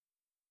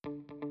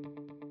Welcome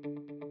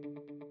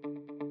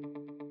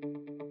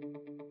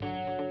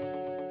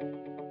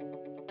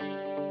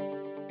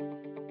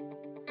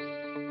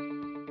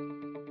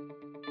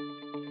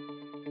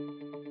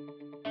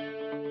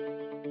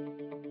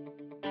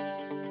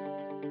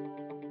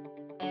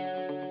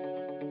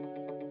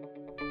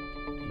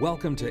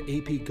to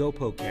AP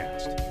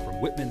GoPoCast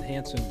from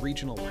Whitman-Hanson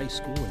Regional High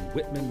School in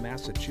Whitman,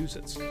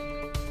 Massachusetts.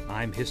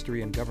 I'm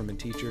history and government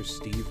teacher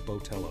Steve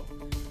Botello,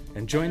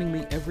 and joining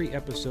me every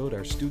episode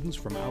are students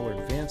from our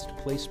Advanced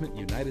Placement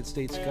United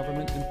States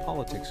Government and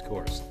Politics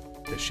course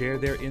to share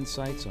their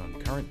insights on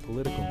current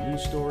political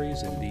news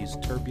stories in these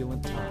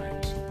turbulent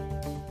times.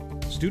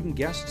 Student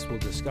guests will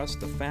discuss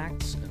the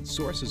facts and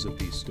sources of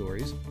these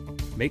stories,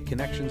 make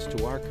connections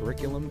to our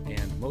curriculum,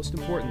 and most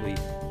importantly,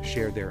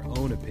 share their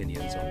own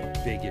opinions on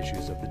the big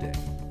issues of the day.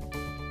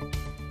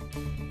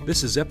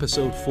 This is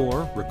episode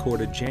 4,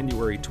 recorded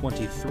January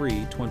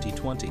 23,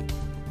 2020.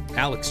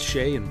 Alex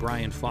Shea and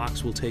Brian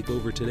Fox will take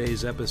over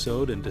today's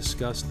episode and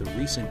discuss the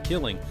recent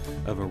killing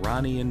of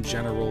Iranian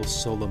General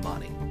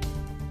Soleimani.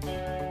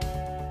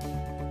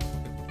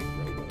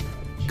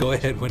 Go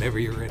ahead whenever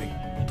you're ready.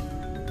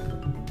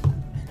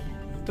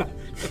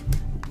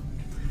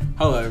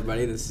 Hello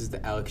everybody, this is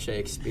the Alex Shea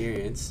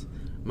Experience.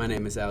 My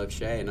name is Alex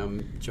Shea and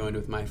I'm joined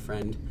with my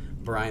friend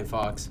Brian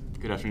Fox.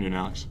 Good afternoon,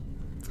 Alex.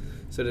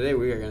 So today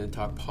we are going to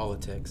talk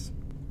politics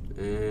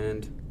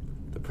and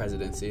the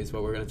presidency is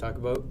what we're going to talk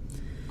about.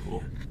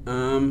 Cool.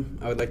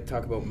 I would like to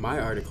talk about my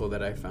article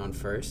that I found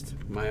first.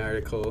 My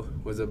article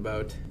was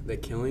about the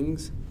killing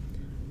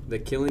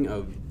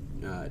of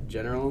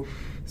General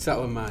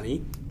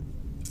Soleimani.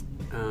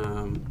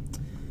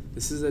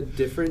 This is a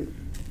different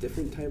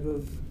type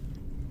of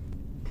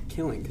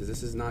killing, because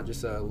this is not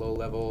just a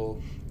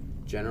low-level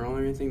general or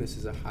anything. This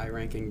is a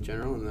high-ranking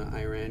general in the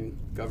Iran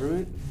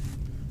government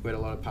who had a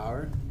lot of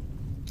power.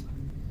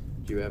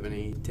 Do you have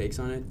any takes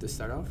on it to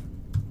start off?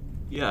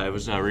 Yeah, I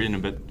was reading a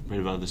bit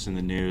about this in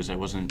the news. I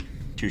wasn't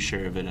too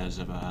sure of it as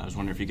of. I was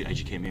wondering if you could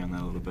educate me on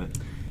that a little bit.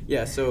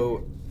 Yeah,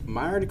 so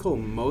my article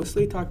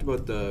mostly talked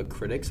about the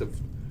critics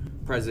of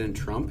President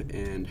Trump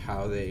and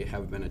how they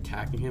have been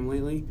attacking him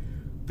lately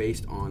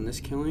based on this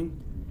killing.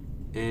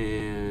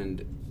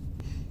 And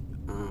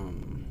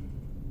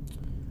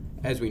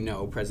as we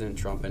know, President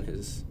Trump and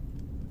his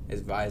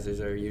advisors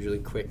are usually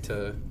quick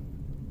to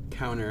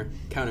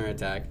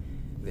counterattack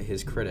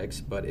his critics,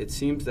 but it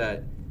seems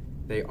that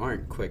they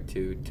aren't quick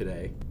to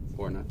today,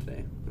 or not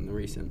today, in the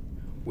recent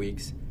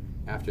weeks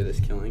after this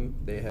killing.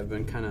 They have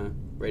been kind of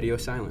radio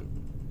silent,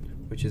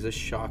 which is a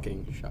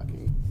shocking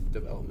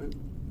development.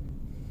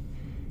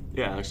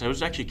 Yeah, Alex, I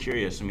was actually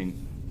curious.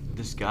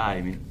 This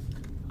guy,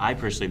 I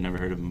personally have never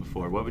heard of him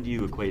before. What would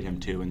you equate him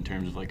to in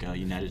terms of like a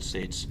United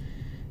States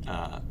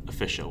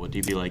official? Would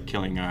he be like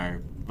killing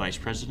our vice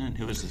president?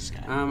 Who is this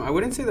guy? I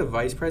wouldn't say the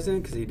vice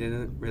president, because he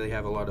didn't really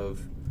have a lot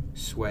of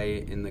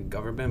sway in the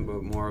government,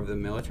 but more of the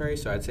military.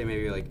 So I'd say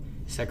maybe like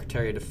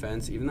Secretary of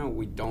Defense, even though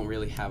we don't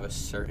really have a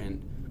certain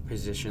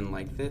position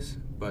like this,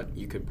 but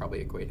you could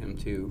probably equate him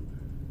to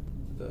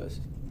the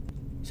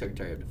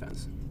Secretary of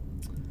Defense.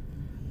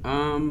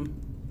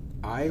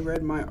 I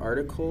read my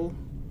article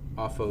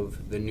off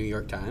of the New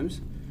York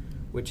Times,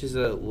 which is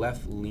a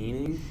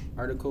left-leaning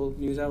article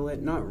news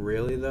outlet. Not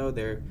really, though.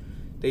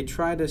 They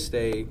try to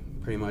stay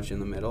pretty much in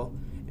the middle,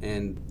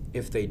 and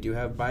if they do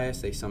have bias,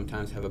 they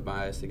sometimes have a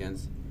bias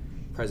against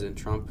President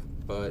Trump,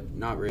 but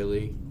not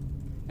really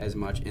as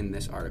much in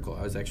this article.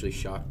 I was actually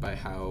shocked by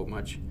how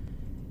much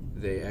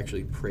they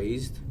actually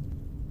praised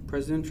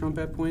President Trump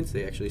at points.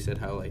 They actually said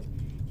how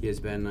he has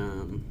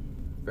been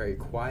very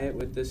quiet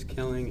with this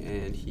killing,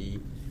 and he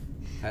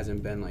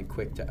hasn't been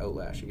quick to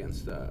outlash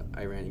against the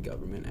Iranian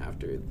government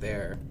after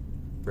their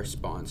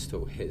response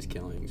to his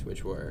killings,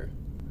 which were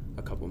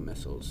a couple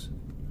missiles.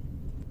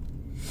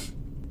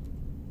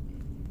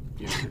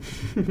 Do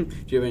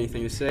you have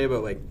anything to say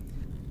about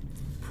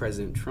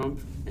President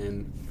Trump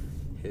and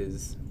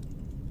his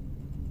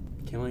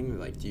killing?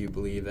 Do you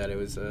believe that it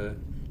was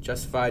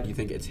justified? Do you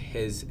think it's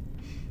his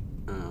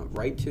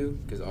right to?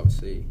 Because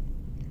obviously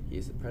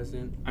he's the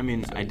president.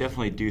 I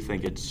definitely do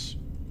think it's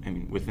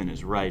within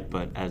his right,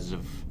 but as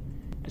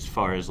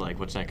far as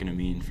what's that going to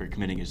mean for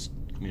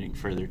committing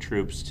further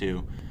troops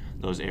to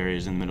those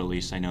areas in the Middle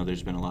East, I know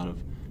there's been a lot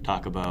of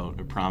talk about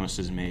or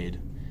promises made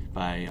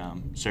by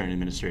certain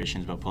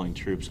administrations about pulling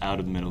troops out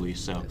of the Middle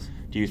East. So Yes.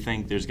 Do you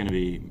think there's going to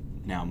be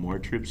now more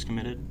troops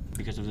committed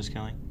because of this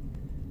killing?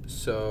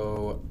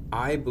 So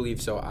I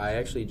believe so. I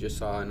actually just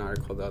saw an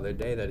article the other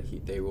day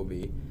that they will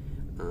be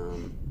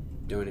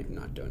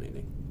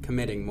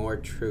committing more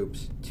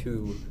troops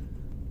to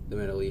the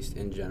Middle East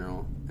in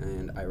general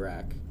and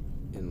Iraq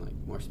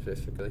more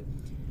specifically.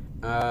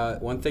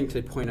 One thing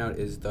to point out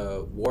is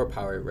the war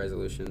power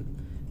resolution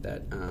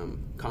that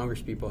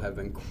Congress people have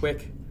been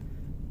quick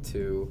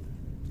to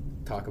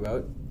talk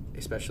about,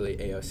 especially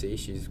AOC.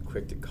 She's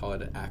quick to call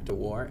it an act of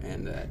war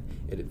and that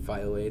it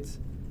violates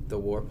the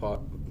war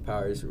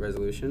powers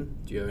resolution.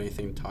 Do you have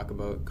anything to talk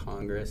about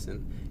Congress,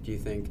 and do you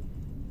think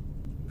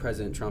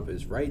President Trump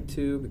is right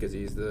to, because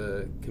he's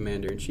the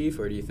commander-in-chief,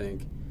 or do you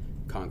think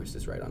Congress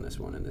is right on this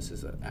one and this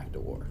is an act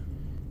of war?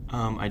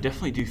 I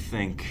definitely do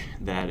think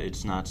that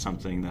it's not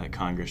something that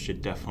Congress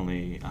should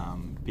definitely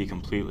be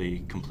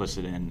completely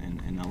complicit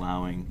in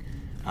allowing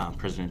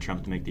President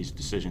Trump to make these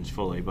decisions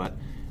fully. But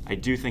I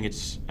do think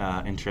it's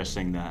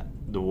interesting that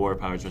the War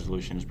Powers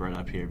Resolution is brought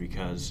up here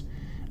because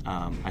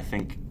I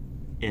think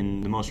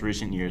in the most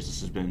recent years this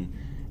has been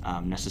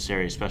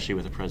necessary, especially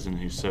with a president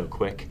who's so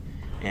quick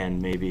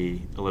and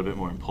maybe a little bit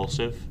more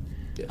impulsive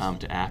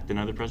to act than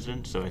other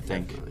presidents. So I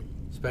think... Definitely.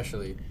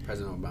 Especially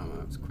President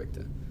Obama was quick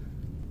to...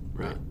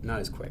 Right. Not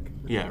as quick.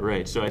 Yeah,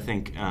 right. So I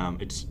think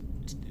it's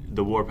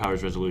the War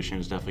Powers Resolution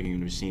is definitely going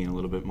to be seen a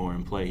little bit more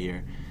in play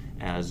here,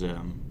 as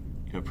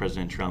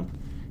President Trump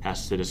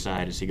has to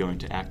decide: is he going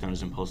to act on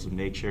his impulsive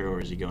nature, or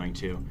is he going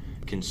to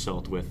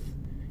consult with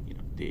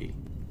the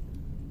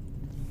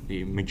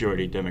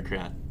majority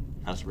Democrat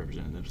House of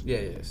Representatives?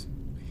 Yeah, yes.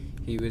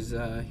 He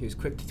was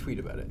quick to tweet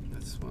about it.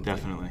 That's one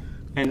definitely.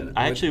 thing. And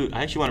I actually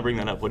want to bring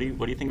that up. What do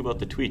you think about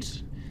the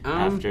tweets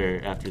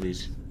after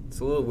these? It's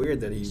a little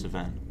weird that he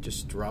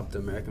just dropped the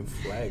American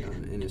flag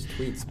in his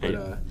tweets,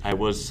 but I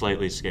was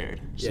slightly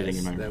scared sitting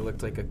in my room. That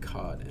looked like a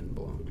cod and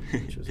blown,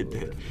 which was a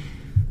little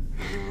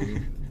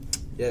bit.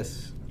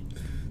 Yes.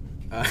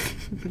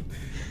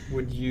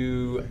 Would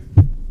you?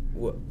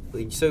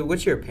 So,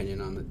 what's your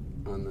opinion on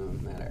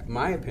the matter?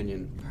 My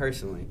opinion,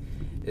 personally,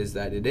 is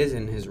that it is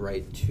in his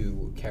right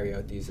to carry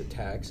out these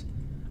attacks.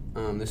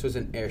 This was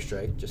an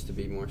airstrike, just to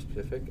be more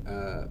specific.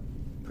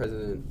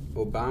 President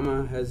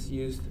Obama has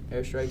used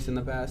airstrikes in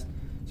the past,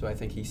 so I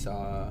think he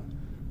saw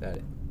that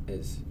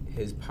as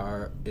his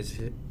power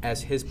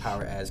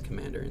as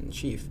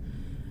commander-in-chief.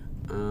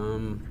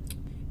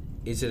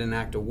 Is it an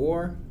act of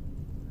war?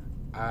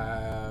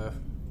 I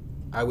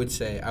would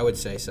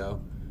say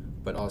so,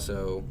 but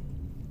also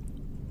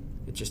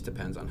it just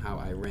depends on how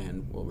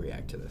Iran will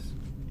react to this.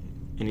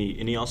 And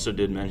he also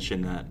did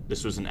mention that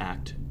this was an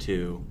act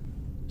to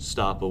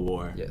stop a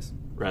war. Yes.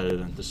 Rather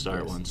than to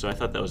start one. So I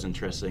thought that was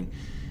interesting,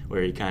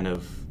 where he kind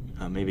of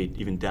maybe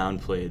even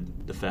downplayed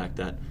the fact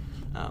that,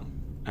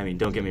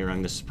 don't get me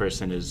wrong, this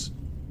person is...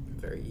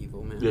 very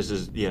evil,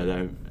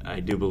 man. I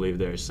do believe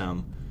there are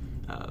some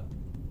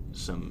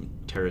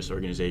terrorist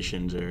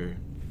organizations or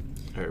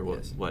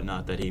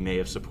whatnot that he may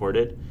have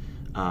supported.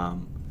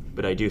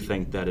 But I do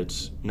think that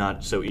it's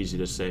not so easy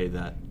to say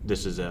that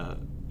this is an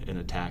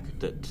attack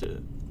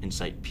to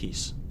incite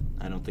peace.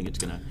 I don't think it's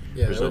going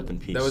to result in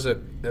peace.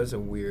 That was a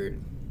weird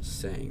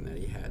saying that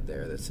he had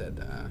there that said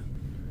that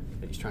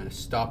he's trying to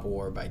stop a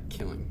war by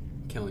killing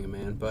a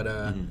man, but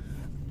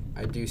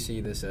I do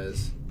see this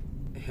as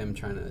him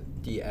trying to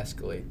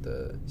de-escalate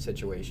the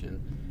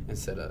situation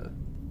instead of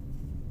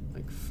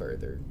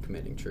further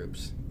committing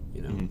troops.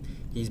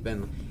 He's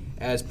been,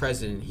 as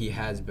president, he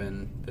has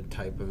been the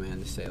type of man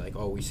to say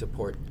we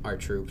support our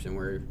troops and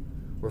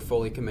we're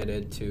fully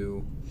committed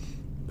to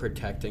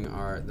protecting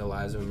the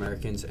lives of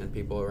Americans and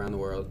people around the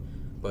world,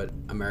 but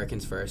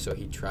Americans first. So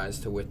he tries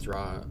to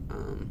withdraw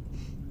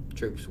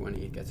troops when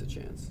he gets a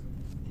chance.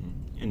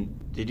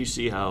 And did you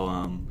see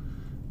how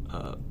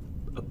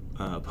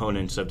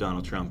opponents of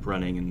Donald Trump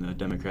running in the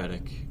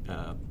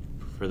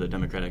for the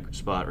Democratic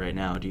spot right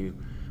now?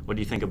 What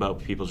do you think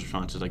about people's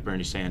responses, like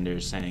Bernie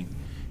Sanders saying,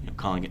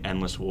 calling it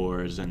endless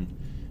wars, and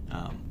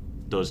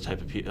those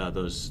type of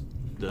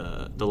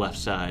the left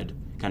side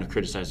kind of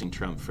criticizing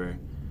Trump for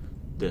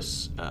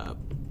these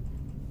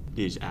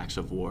acts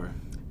of war?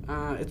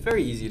 It's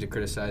very easy to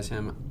criticize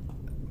him.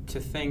 To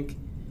think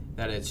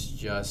that it's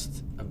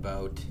just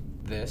about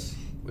this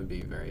would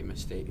be very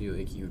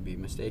you would be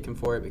mistaken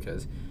for it,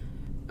 because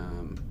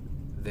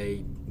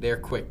they're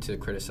quick to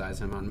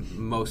criticize him on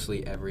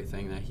mostly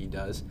everything that he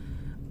does.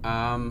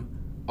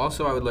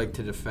 Also, I would like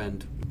to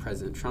defend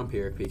President Trump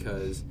here,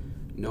 because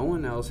no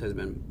one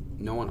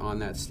on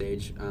that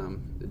stage,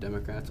 the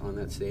Democrats on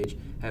that stage,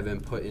 have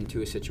been put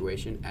into a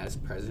situation as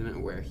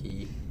president where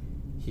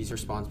he's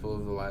responsible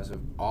for the lives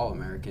of all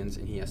Americans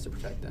and he has to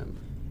protect them.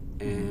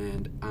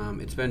 And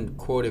it's been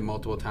quoted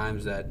multiple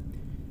times that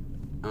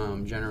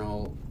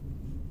General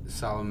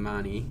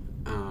Soleimani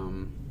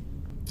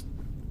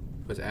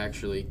was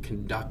actually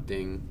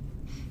conducting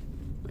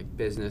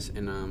business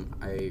in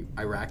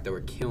Iraq that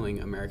were killing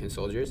American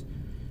soldiers.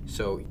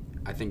 So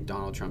I think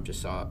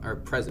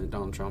President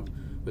Donald Trump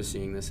was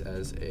seeing this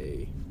as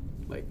a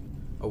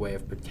way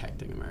of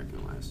protecting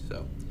American lives.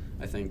 So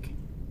I think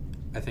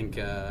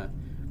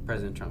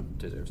President Trump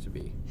deserves to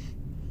be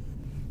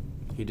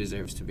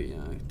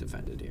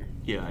defended here.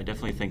 Yeah, I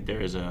definitely think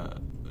there is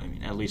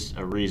at least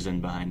a reason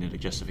behind it, a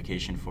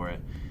justification for it.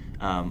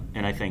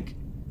 And I think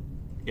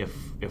if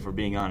we're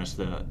being honest,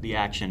 the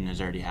action has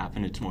already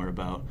happened. It's more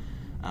about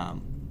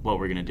what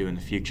we're going to do in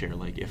the future.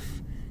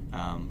 If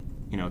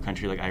a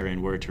country like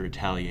Iran were to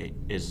retaliate,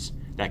 is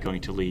that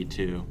going to lead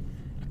to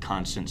a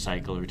constant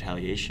cycle of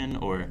retaliation,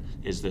 or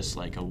is this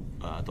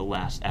the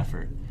last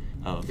effort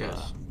of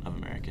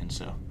Americans?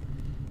 So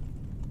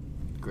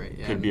great,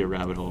 yeah. Could be a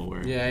rabbit hole we're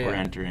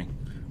entering.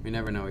 We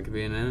never know. It could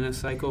be an endless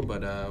cycle,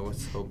 but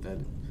let's hope that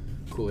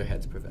cooler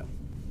heads prevail.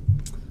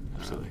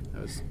 Absolutely.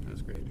 That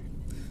was great.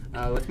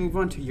 Let's move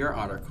on to your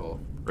article.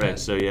 Right.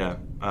 So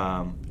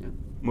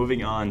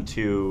moving on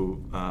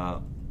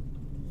to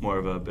more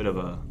of a bit of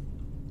a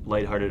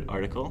lighthearted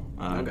article.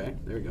 Okay,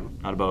 there we go.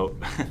 Not about.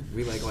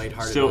 We like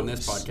lighthearted on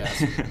this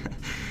podcast.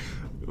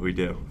 We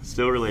do.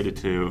 Still related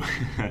to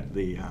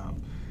the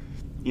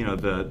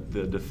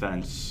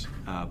defense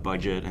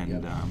budget,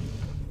 and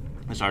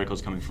this article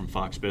is coming from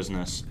Fox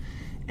Business,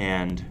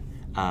 and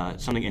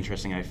something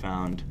interesting I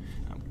found.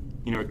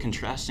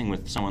 Contrasting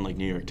with someone like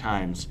New York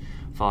Times,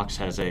 Fox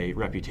has a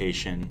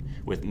reputation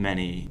with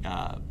many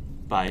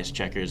bias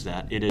checkers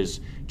that it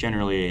is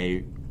generally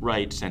a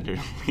right-centered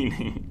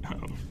leaning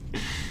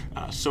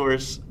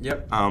source.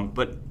 Yep.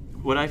 But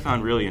what I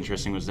found really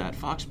interesting was that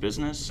Fox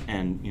Business,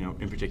 and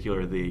in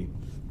particular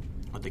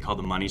what they call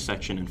the money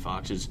section in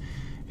Fox, is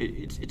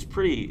it's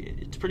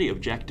pretty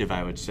objective,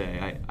 I would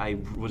say. I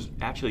was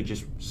actually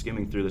just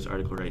skimming through this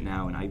article right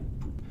now, and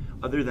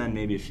other than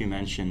maybe a few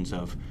mentions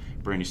of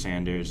Bernie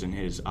Sanders and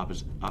his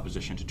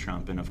opposition to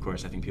Trump, and of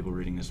course I think people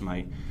reading this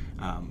might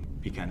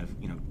be kind of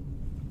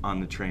on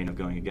the train of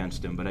going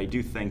against him, but I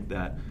do think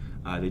that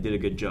they did a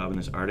good job in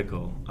this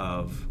article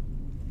of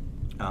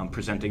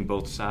presenting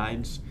both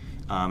sides,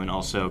 and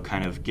also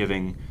kind of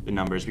giving the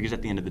numbers, because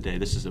at the end of the day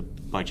this is a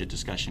budget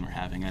discussion we're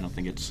having. I don't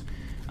think it's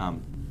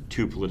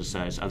too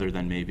politicized, other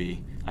than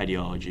maybe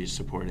ideologies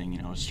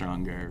supporting a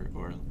stronger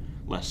or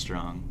less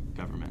strong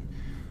government.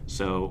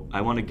 So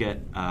I want to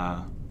get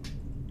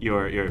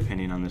your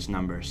opinion on this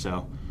number.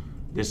 So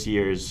this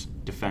year's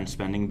defense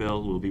spending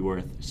bill will be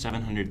worth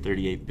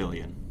 $738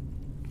 billion.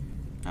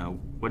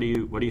 What do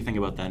you think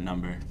about that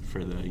number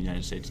for the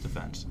United States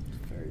defense?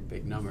 Very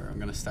big number. I'm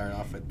going to start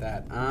off with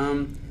that.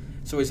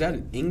 So is that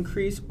an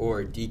increase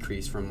or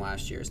decrease from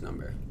last year's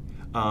number?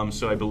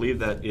 So I believe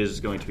that is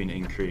going to be an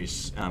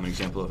increase, an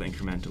example of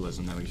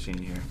incrementalism that we've seen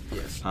here.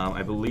 Yes.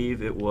 I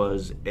believe it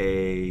was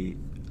if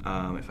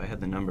I had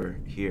the number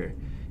here,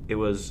 it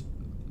was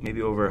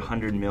maybe over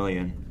 $100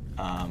 million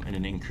in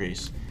an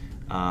increase.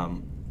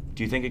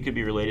 Do you think it could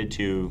be related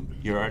to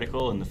your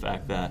article and the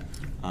fact that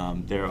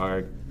there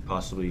are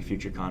possibly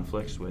future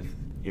conflicts with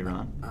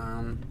Iran?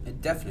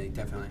 Definitely.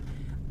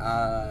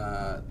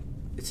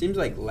 It seems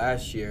like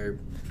last year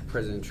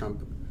President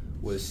Trump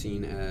was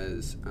seen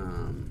as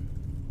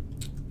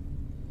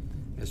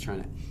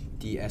trying to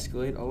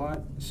de-escalate a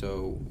lot.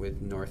 So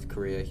with North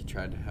Korea, he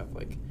tried to have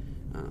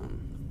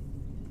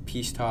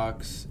peace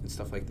talks and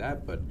stuff like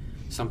that. But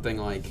something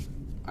like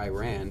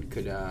Iran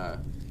could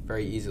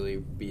very easily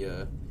be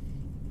a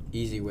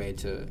easy way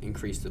to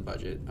increase the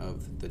budget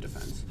of the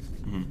defense.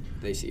 Mm-hmm.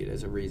 They see it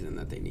as a reason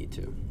that they need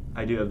to.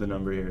 I do have the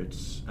number here.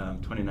 It's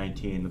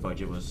 2019. The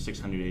budget was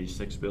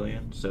 $686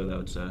 billion, so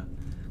that's a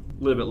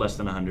little bit less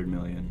than $100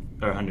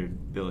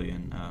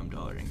 billion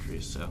dollar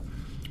increase. So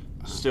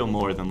still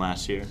more than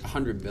last year.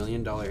 $100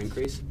 billion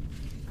increase.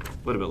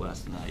 A little bit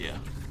less than that, yeah.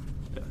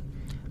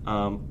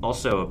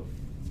 Also,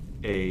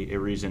 a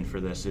reason for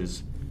this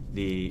is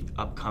the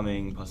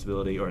upcoming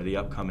possibility, or the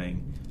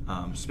upcoming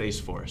Space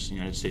Force,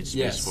 United States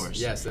Space Force.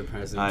 Yes, the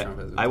President Trump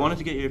has. I wanted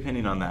to get your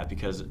opinion on that,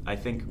 because I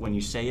think when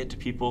you say it to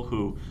people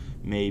who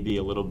may be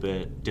a little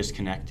bit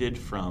disconnected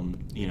from,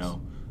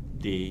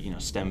 the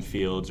STEM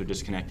fields, or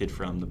disconnected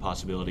from the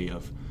possibility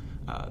of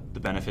the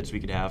benefits we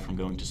could have from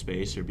going to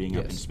space or being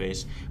up in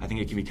space, I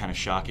think it can be kind of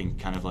shocking,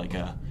 kind of like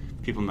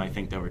people might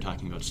think that we're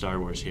talking about Star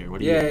Wars here.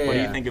 What do you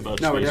think about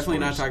Space No, we're definitely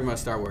Force? not talking about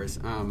Star Wars.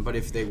 But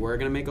if they were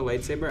going to make a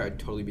lightsaber, I'd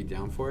totally be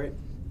down for it.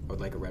 I would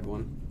like a red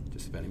one,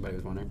 just if anybody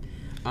was wondering.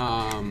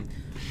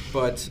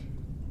 But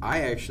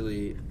I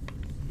actually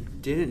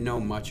didn't know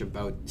much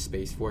about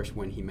Space Force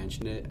when he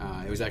mentioned it.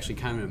 It was actually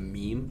kind of a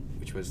meme,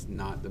 which was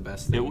not the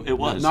best thing. It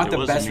was. Not it the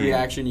was best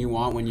reaction you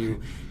want when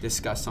you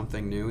discuss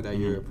something new that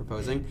Mm-hmm. you're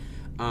proposing.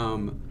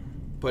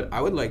 But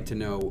I would like to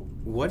know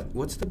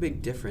what's the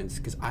big difference,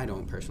 because I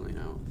don't personally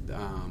know.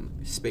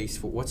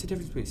 What's the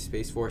difference between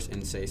Space Force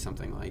and, say,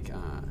 something like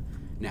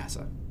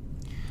NASA?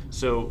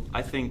 So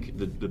I think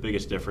the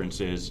biggest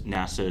difference is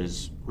NASA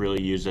is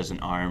really used as an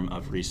arm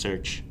of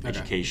research,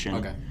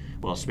 education,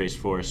 while Space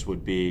Force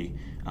would be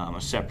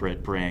a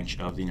separate branch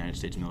of the United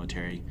States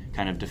military,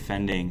 kind of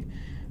defending.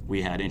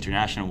 We had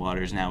international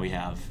waters, now we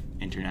have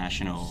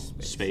international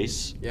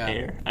space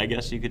air, I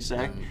guess you could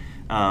say.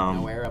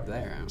 No air up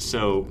there.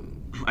 So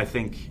I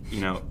think,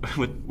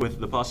 with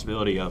the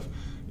possibility of,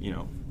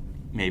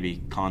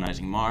 maybe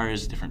colonizing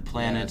Mars, different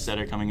planets that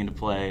are coming into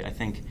play, I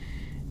think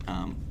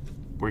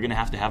we're going to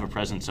have a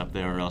presence up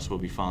there, or else we'll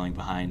be falling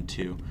behind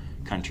to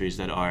countries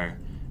that are,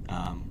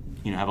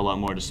 have a lot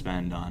more to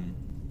spend on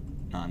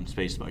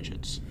space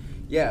budgets.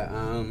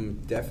 Yeah,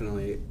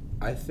 definitely.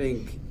 I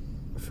think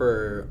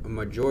for a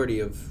majority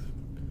of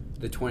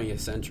the 20th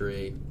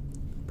century,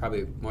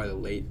 probably more the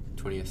late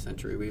 20th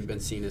century, we've been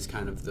seen as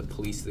kind of the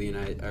police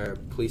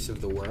of police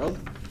of the world,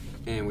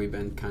 and we've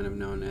been kind of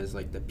known as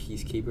like the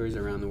peacekeepers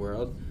around the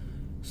world.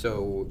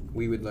 So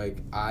we would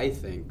I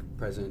think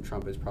President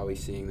Trump is probably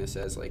seeing this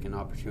as like an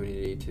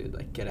opportunity to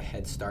get a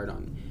head start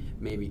on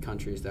maybe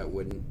countries that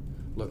wouldn't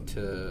look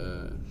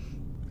to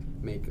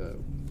make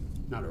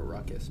not a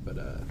ruckus, but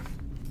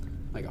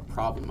like a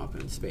problem up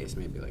in space,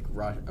 maybe like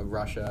a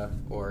Russia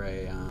or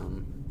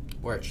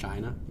a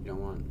China. You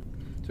don't want,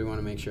 so we want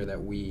to make sure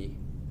that we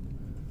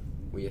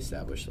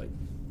establish like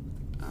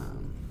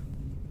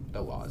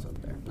the laws up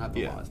there, not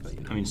the laws, but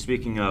I mean,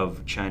 speaking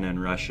of China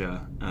and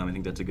Russia, I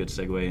think that's a good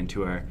segue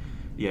into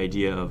the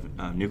idea of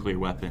nuclear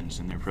weapons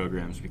and their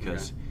programs,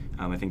 because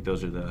I think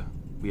those are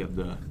we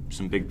have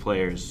some big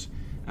players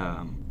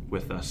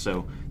with us.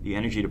 So the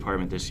Energy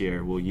Department this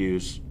year will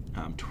use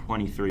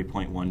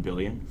 $23.1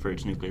 billion for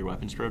its nuclear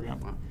weapons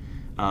program.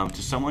 Wow.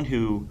 To someone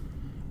who,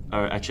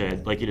 actually,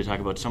 I'd like you to talk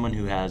about someone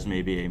who has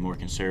maybe a more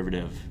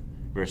conservative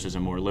versus a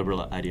more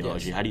liberal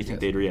ideology. Yes. How do you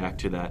think they'd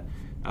react to that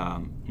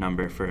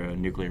number for a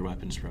nuclear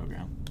weapons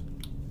program?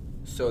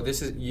 So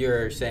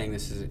you're saying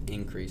this is an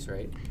increase,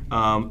 right?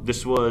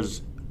 This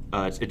was,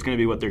 it's going to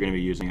be what they're going to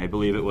be using. I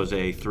believe it was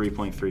a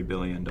 $3.3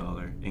 billion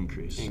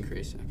increase.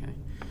 Increase, okay.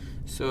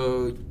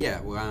 So, yeah,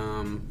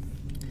 well,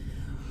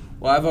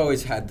 I've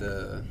always had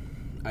the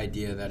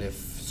idea that if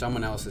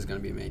someone else is going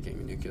to be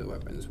making nuclear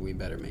weapons, we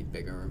better make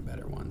bigger and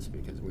better ones,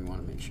 because we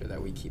want to make sure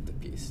that we keep the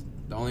peace.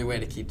 The only way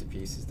to keep the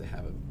peace is to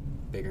have a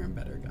bigger and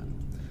better gun.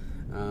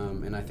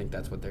 And I think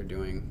that's what they're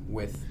doing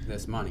with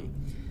this money.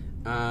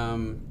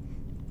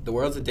 The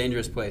world's a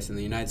dangerous place, and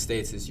the United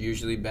States has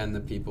usually been the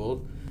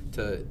people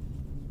to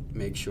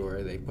make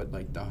sure they put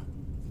like the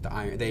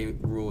iron. They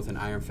rule with an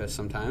iron fist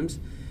sometimes,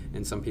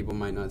 and some people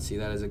might not see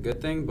that as a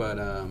good thing, but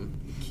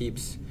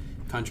keeps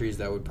countries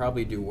that would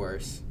probably do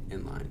worse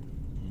in line.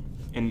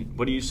 And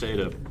what do you say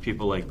to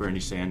people like Bernie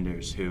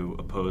Sanders, who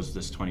oppose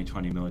this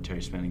 2020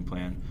 military spending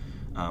plan,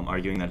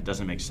 arguing that it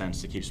doesn't make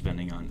sense to keep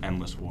spending on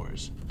endless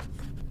wars?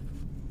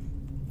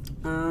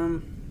 I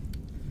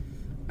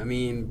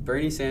mean,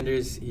 Bernie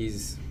Sanders,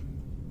 he's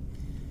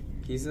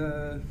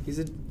a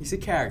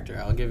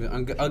character. I'll give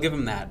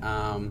him that.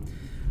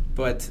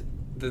 But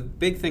the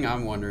big thing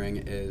I'm wondering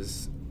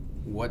is,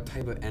 what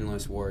type of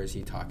endless war is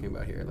he talking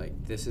about here?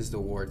 Like, this is the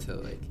war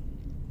to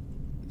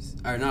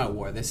or not a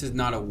war. This is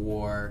not a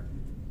war.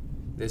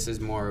 This is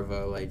more of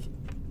a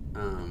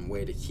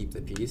way to keep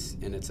the peace,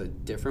 and it's a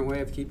different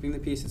way of keeping the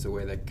peace. It's a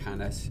way that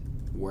kind of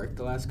worked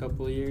the last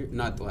couple of years,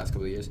 not the last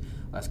couple of years,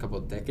 last couple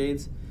of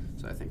decades.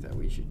 So I think that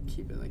we should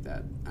keep it like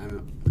that.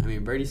 I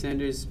mean, Bernie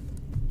Sanders,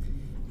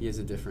 he has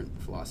a different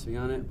philosophy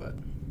on it, but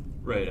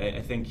right.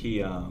 I think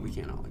he we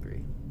can't all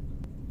agree.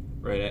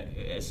 Right,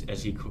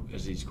 as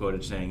he's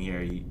quoted saying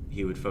here,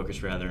 he would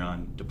focus rather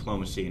on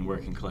diplomacy and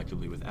working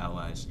collectively with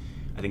allies.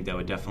 I think that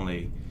would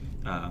definitely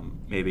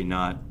maybe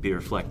not be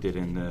reflected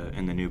in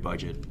the new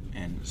budget,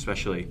 and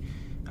especially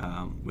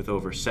with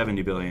over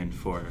 $70 billion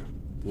for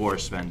war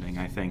spending.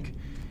 I think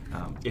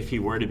if he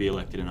were to be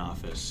elected in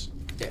office,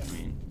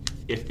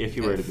 if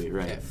he were to be,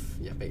 right?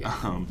 Big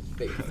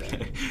big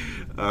okay.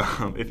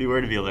 If he were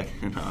to be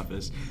elected in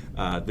office,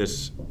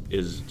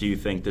 do you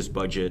think this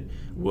budget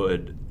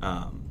would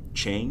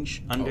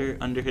change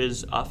under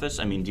his office?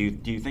 I mean,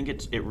 do you think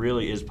it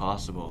really is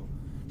possible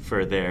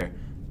for the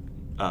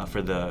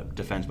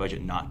defense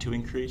budget not to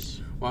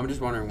increase? Well, I'm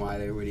just wondering why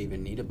they would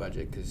even need a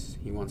budget, because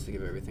he wants to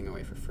give everything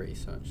away for free.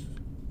 So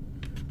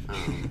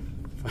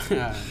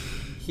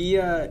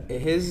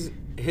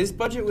his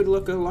budget would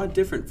look a lot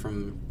different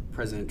from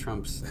President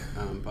Trump's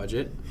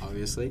budget,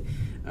 obviously,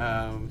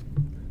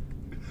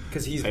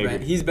 because he's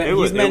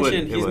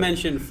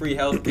mentioned free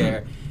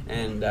healthcare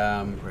and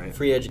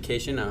free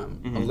education,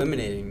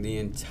 eliminating the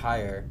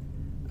entire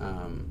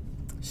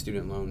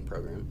student loan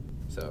program.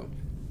 So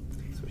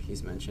that's what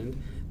he's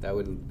mentioned. That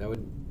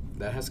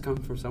has to come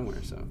from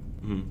somewhere. So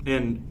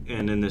and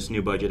in this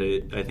new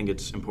budget, I think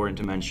it's important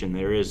to mention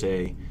there is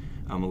a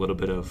little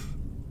bit of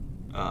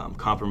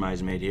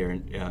compromise made here,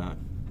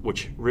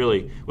 which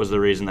really was the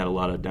reason that a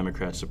lot of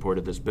Democrats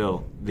supported this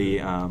bill. The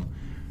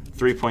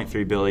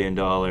 $3.3 billion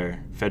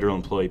Federal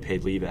Employee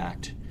Paid Leave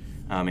Act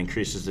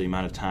increases the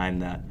amount of time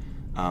that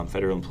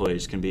federal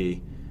employees can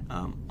be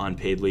on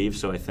paid leave.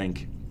 So I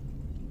think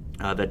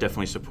that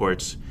definitely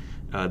supports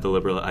the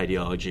liberal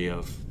ideology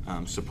of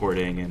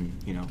supporting and,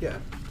 Yeah.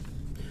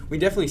 We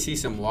definitely see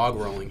some log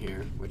rolling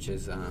here, which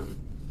is,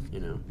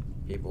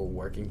 people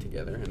working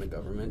together in the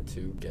government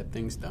to get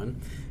things done.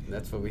 And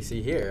that's what we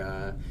see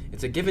here.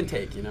 It's a give and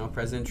take,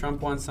 President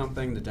Trump wants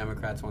something, the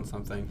Democrats want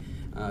something.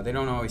 They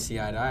don't always see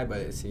eye to eye, but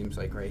it seems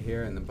like right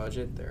here in the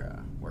budget, they're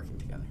working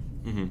together.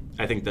 Mm-hmm.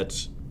 I think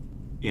that's,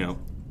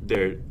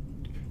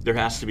 there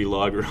has to be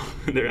log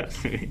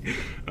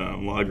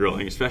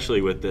rolling,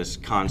 especially with this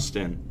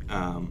constant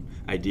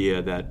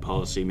idea that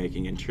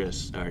policy-making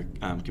interests are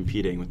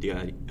competing with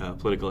the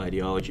political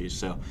ideologies.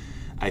 So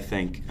I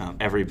think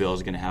every bill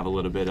is going to have a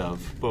little bit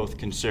of both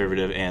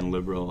conservative and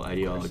liberal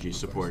ideology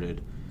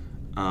supported.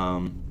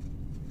 Do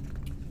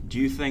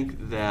you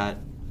think that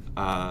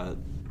the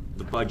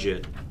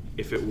budget,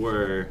 if it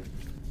were,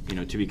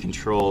 to be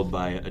controlled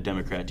by a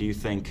Democrat, do you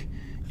think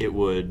it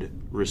would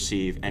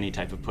receive any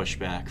type of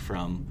pushback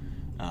from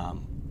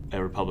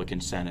a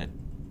Republican Senate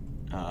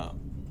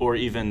or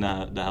even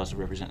the House of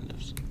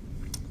Representatives?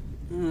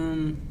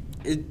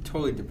 It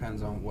totally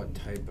depends on what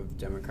type of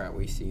Democrat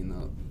we see in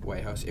the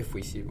White House, if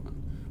we see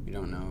one. we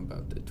don't know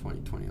about the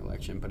 2020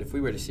 election, but if we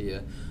were to see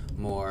a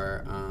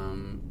more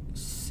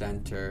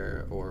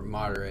center or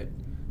moderate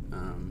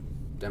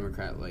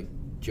Democrat like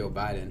Joe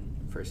Biden,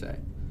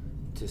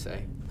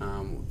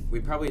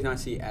 we'd probably not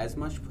see as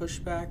much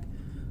pushback.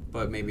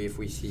 But maybe if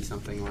we see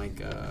something like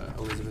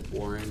Elizabeth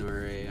Warren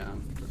or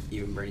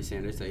even Bernie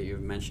Sanders that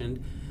you've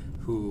mentioned,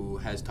 who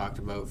has talked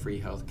about free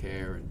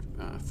healthcare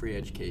and free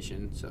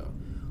education, so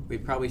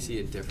we'd probably see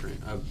a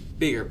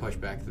bigger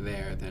pushback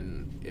there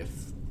than if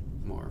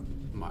more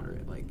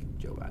moderate like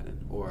Joe Biden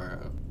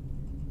or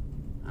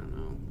I don't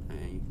know.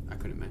 I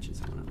couldn't mention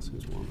someone else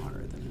who's more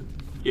moderate than him.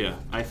 Yeah,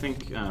 I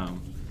think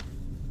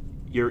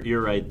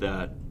you're right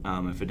that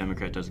if a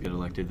Democrat does get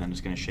elected, then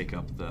it's going to shake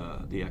up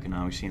the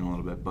economic scene a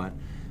little bit. But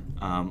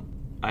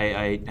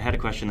I had a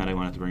question that I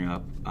wanted to bring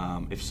up.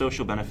 If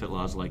social benefit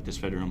laws like this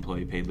Federal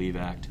Employee Paid Leave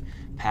Act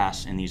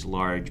pass in these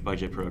large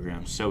budget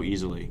programs so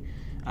easily,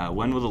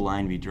 when will the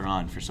line be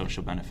drawn for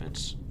social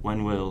benefits?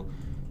 When will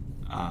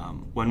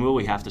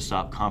we have to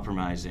stop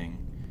compromising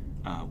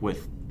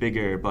with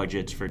bigger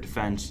budgets for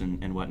defense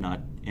and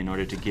whatnot in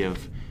order to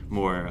give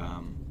more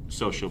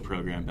social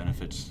program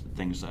benefits,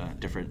 things,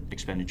 different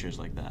expenditures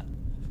like that?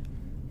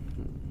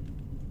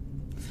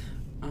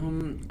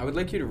 I would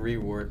like you to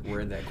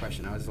reword that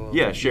question. I was a little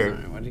Yeah, sure.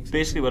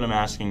 Basically, what I'm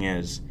asking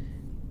is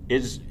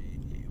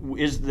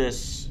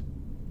this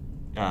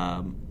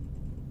are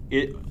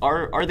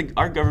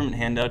government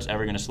handouts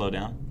ever going to slow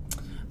down?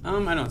 I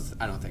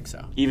don't think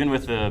so. Even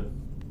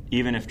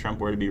if Trump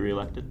were to be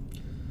reelected?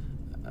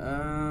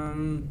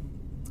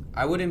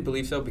 I wouldn't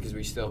believe so because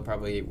we still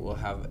probably will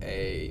have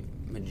a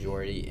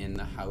majority in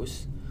the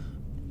House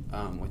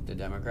with the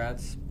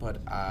Democrats,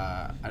 but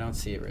I don't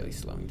see it really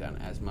slowing down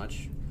as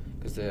much.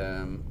 Because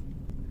I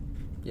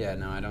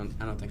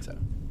don't think so.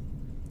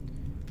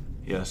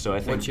 Yeah, so I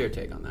think. What's your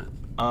take on that?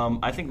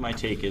 I think my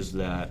take is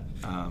that,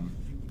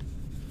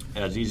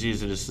 as easy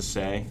as it is to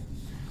say,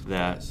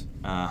 that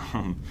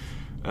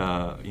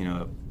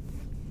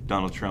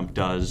Donald Trump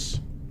does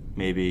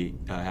maybe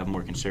have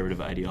more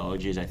conservative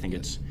ideologies. I think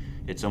it's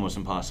almost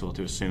impossible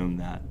to assume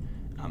that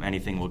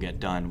anything will get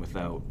done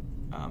without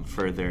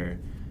further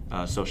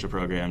social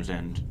programs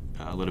and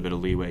a little bit of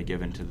leeway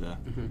given to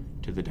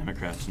the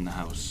Democrats in the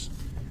House.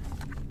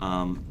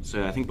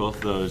 So I think both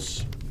of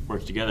those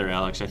work together,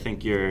 Alex. I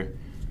think your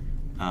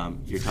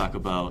talk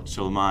about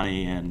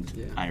Soleimani and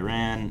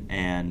Iran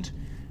and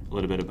a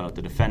little bit about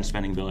the defense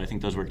spending bill, I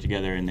think those work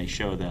together, and they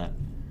show that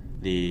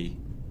the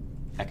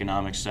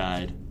economic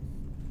side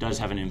does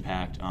have an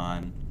impact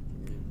on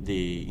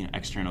the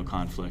external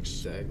conflicts.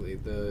 Exactly.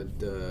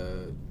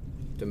 The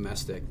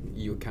domestic,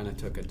 you kind of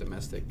took a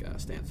domestic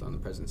stance on the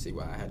presidency,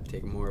 while I had to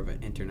take more of an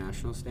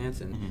international stance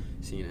and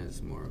seen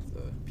as more of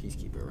the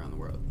peacekeeper around the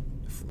world,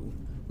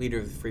 leader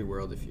of the free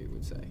world, if you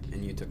would say.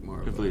 And you took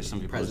more of a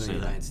president of the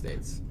United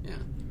States. Yeah.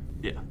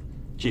 Yeah.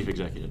 Chief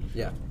executive.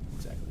 Yeah,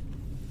 exactly.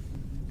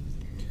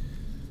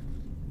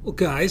 Well,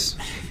 guys.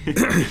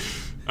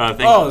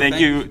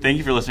 Thank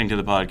you for listening to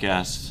the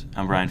podcast.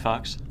 I'm Brian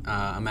Fox.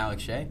 I'm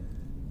Alex Shea.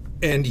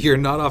 And you're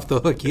not off the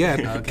hook yet,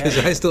 because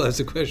I still have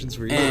some questions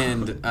for you.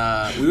 And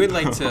we would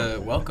like to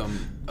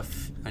welcome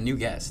a new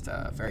guest,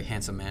 a very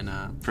handsome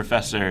man,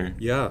 Professor.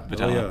 Yeah,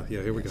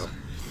 here we go.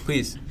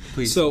 Please.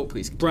 So,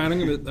 please. Brian, I'm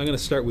going to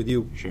start with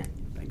you. Sure.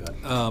 Thank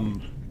God.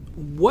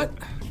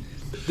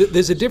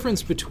 There's a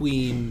difference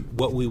between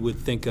what we would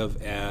think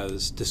of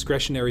as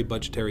discretionary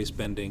budgetary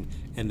spending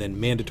and then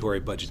mandatory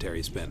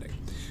budgetary spending.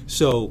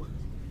 So,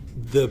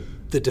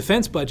 the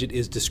defense budget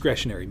is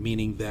discretionary,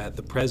 meaning that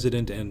the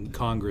president and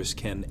Congress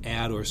can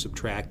add or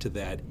subtract to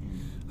that.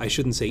 I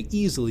shouldn't say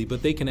easily,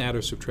 but they can add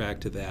or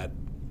subtract to that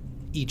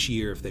each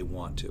year if they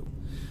want to.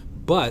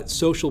 But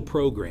social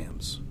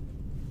programs,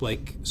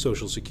 like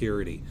Social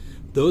Security,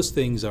 those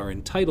things are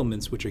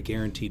entitlements which are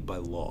guaranteed by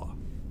law.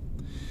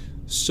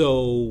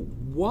 So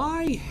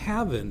why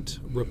haven't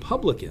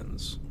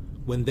Republicans,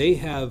 when they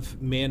have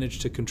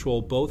managed to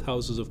control both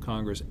houses of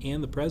Congress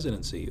and the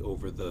presidency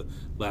over the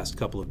last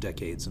couple of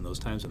decades and those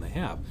times when they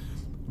have,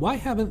 why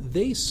haven't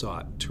they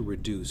sought to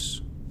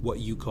reduce what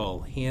you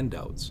call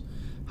handouts?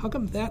 How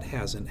come that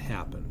hasn't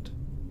happened?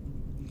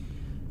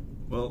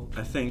 Well,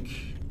 I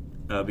think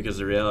because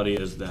the reality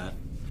is that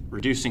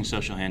reducing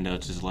social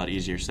handouts is a lot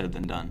easier said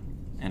than done.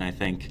 And I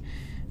think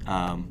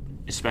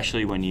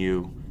especially when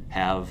you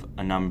have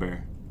a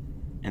number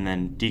and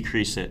then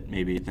decrease it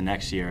maybe the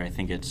next year, I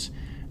think it's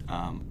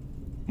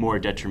more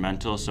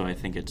detrimental. So I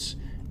think it's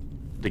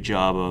the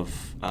job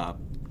of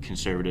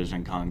conservatives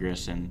in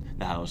Congress and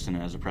the House and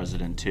as a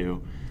president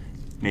to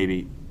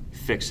maybe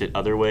fix it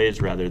other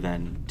ways rather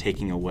than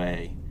taking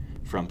away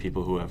from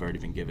people who have already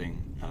been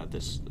giving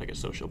this like a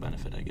social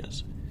benefit, I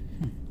guess.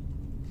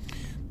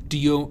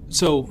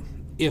 So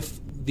if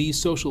these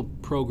social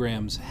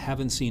programs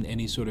haven't seen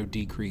any sort of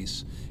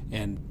decrease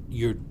and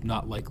you're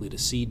not likely to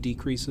see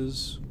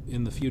decreases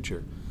in the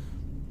future,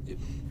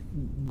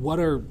 what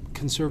are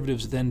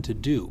conservatives then to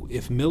do?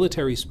 If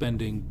military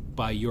spending,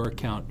 by your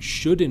account,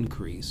 should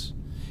increase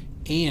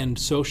and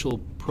social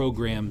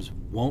programs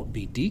won't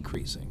be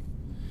decreasing,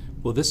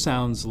 well, this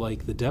sounds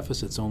like the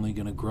deficit's only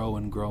going to grow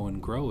and grow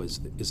and grow.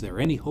 Is there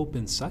any hope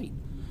in sight?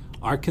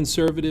 Are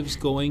conservatives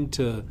going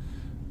to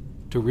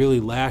really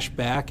lash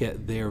back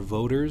at their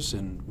voters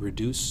and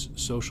reduce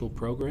social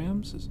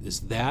programs?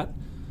 Is that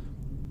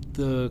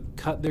the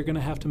cut they're going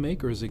to have to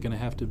make, or is it going to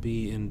have to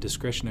be in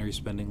discretionary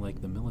spending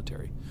like the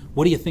military?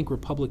 What do you think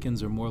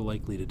Republicans are more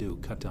likely to do?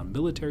 Cut down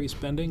military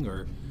spending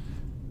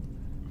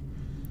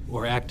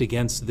or act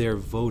against their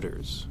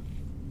voters?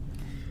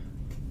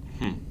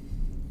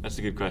 That's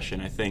a good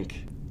question. I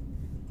think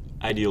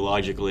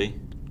ideologically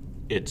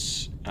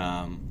it's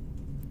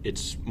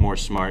more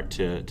smart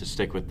to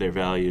stick with their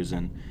values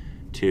and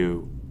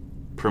to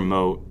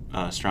promote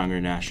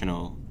stronger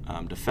national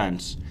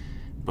defense.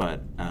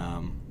 But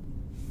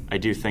I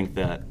do think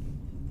that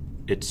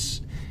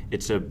it's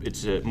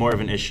a more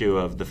of an issue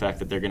of the fact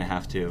that they're going to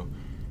have to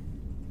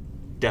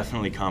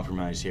definitely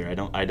compromise here.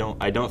 I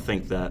don't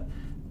think that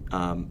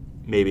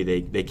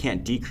maybe they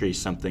can't decrease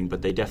something,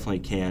 but they definitely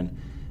can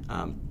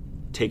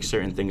take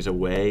certain things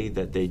away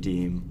that they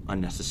deem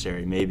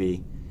unnecessary.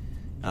 Maybe.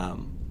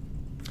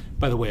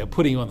 By the way, I'm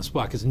putting you on the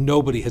spot because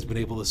nobody has been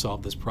able to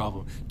solve this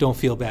problem. Don't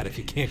feel bad if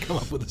you can't come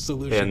up with a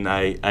solution. And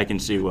I can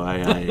see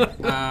why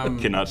I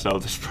cannot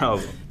solve this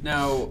problem.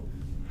 Now,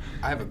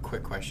 I have a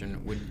quick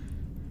question.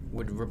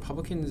 Would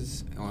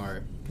Republicans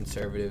or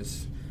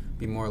conservatives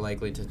be more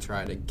likely to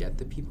try to get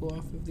the people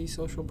off of these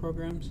social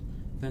programs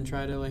than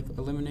try to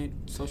eliminate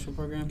social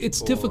programs?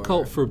 It's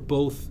difficult for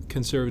both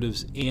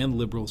conservatives and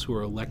liberals who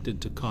are elected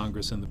to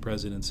Congress and the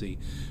presidency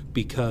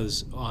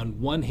because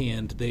on one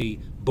hand,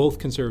 both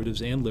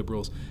conservatives and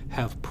liberals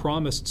have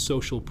promised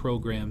social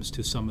programs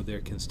to some of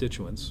their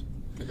constituents.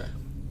 Okay.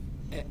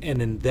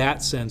 And in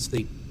that sense,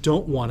 they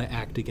don't want to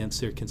act against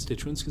their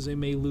constituents because they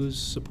may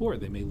lose support,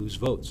 they may lose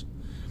votes.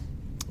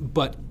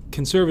 But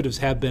conservatives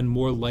have been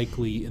more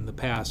likely in the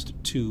past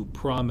to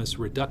promise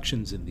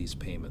reductions in these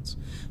payments.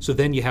 So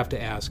then you have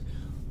to ask,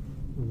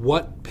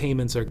 what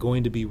payments are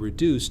going to be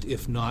reduced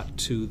if not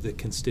to the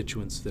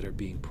constituents that are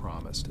being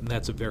promised? And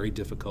that's a very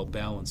difficult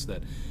balance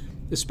that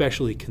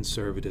especially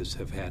conservatives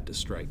have had to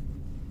strike.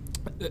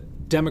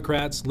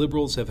 Democrats,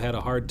 liberals have had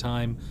a hard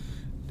time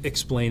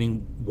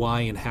explaining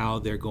why and how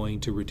they're going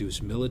to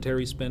reduce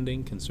military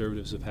spending.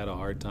 Conservatives have had a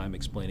hard time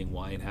explaining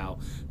why and how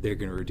they're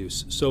going to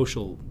reduce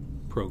social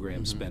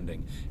program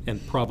spending,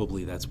 and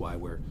probably that's why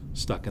we're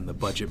stuck in the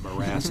budget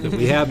morass that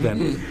we have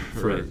been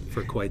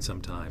for quite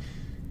some time.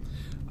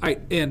 All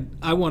right, and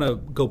I want to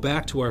go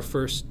back to our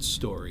first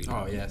story.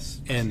 Oh, yes.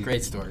 And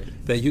great story.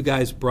 That you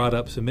guys brought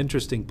up some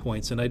interesting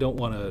points, and I don't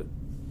want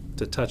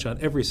to touch on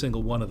every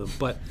single one of them,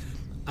 but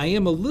I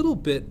am a little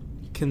bit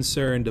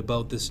concerned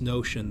about this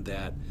notion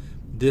that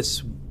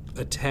this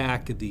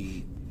attack,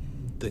 the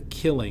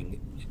killing,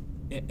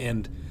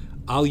 and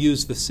I'll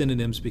use the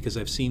synonyms because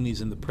I've seen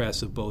these in the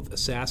press of both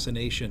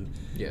assassination,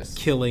 yes,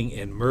 killing,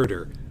 and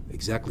murder,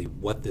 exactly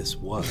what this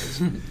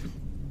was.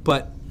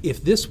 But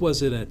if this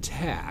was an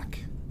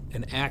attack,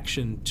 an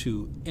action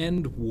to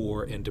end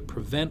war and to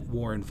prevent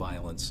war and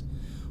violence,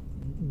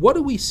 what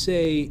do we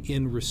say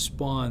in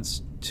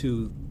response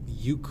to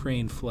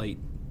Ukraine flight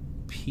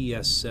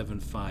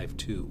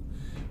PS752,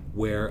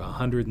 where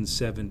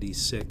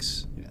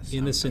 176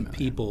 innocent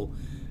people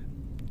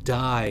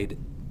died?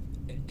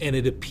 And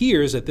it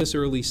appears at this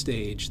early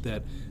stage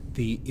that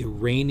the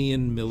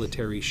Iranian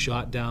military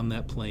shot down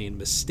that plane,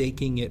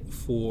 mistaking it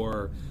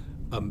for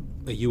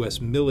a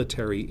U.S.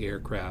 military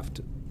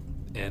aircraft.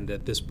 And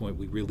at this point,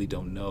 we really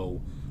don't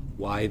know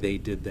why they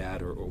did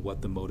that or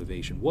what the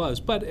motivation was.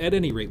 But at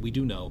any rate, we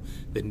do know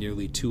that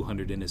nearly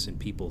 200 innocent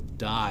people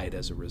died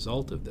as a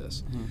result of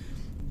this. Mm-hmm.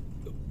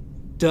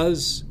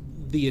 Does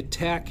the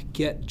attack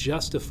get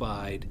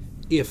justified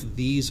if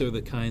these are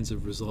the kinds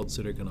of results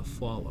that are going to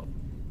follow?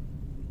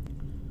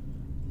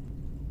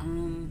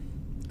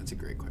 That's a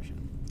great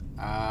question.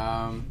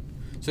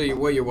 So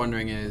what you're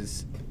wondering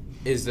is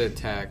the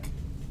attack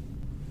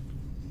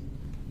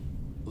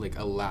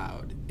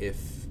allowed if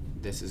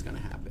this is going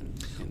to happen?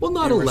 Well,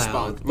 not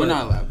allowed. Well,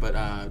 not allowed, but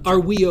are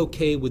we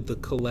okay with the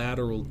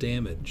collateral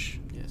damage?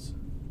 Yes.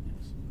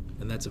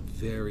 And that's a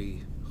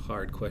very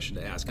hard question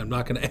to ask. I'm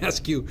not going to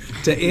ask you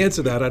to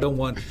answer that. I don't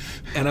want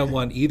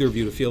either of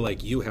you to feel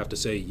like you have to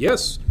say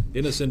yes,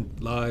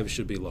 innocent lives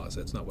should be lost.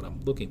 That's not what I'm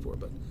looking for,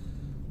 but.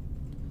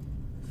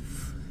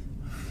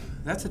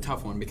 That's a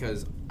tough one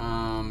because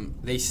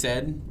they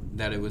said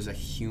that it was a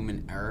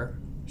human error,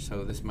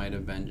 so this might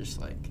have been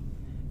just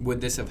would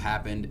this have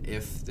happened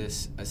if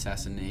this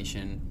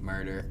assassination,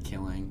 murder,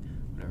 killing,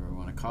 whatever we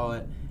want to call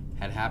it,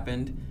 had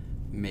happened?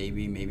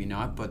 Maybe, maybe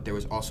not, but there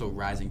was also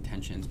rising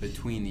tensions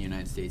between the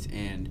United States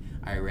and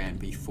Iran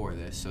before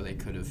this, so they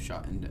could have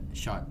shot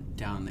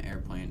down the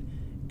airplane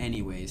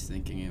anyways,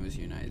 thinking it was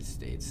United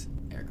States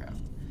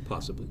aircraft.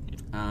 Possibly.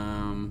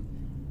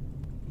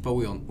 But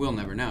we'll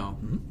never know.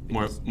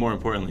 Mm-hmm. More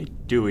importantly,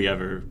 do we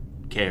ever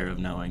care of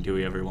knowing? Do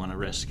we ever want to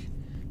risk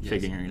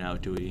figuring it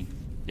out?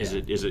 Is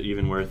it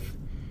even worth,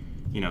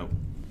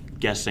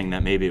 guessing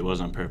that maybe it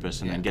was on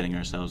purpose and then getting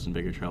ourselves in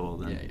bigger trouble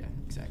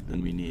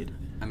than we need?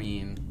 I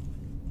mean,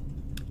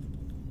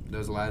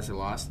 those lives are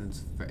lost, and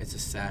it's a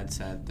sad,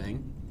 sad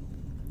thing.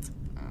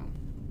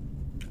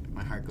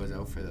 My heart goes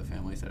out for the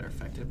families that are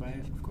affected by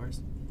it, of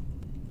course.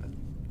 But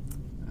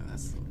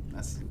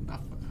that's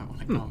enough. I want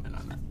to comment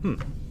on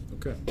that.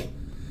 Okay.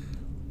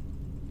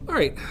 All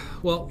right.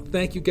 Well,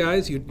 thank you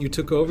guys. You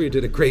took over. You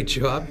did a great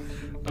job.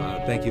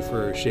 Thank you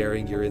for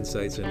sharing your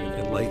insights and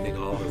enlightening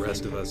all the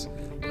rest of us.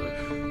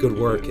 Good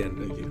work, and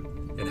Thank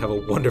you. And have a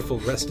wonderful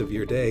rest of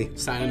your day.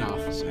 Signing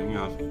off. Signing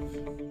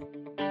off.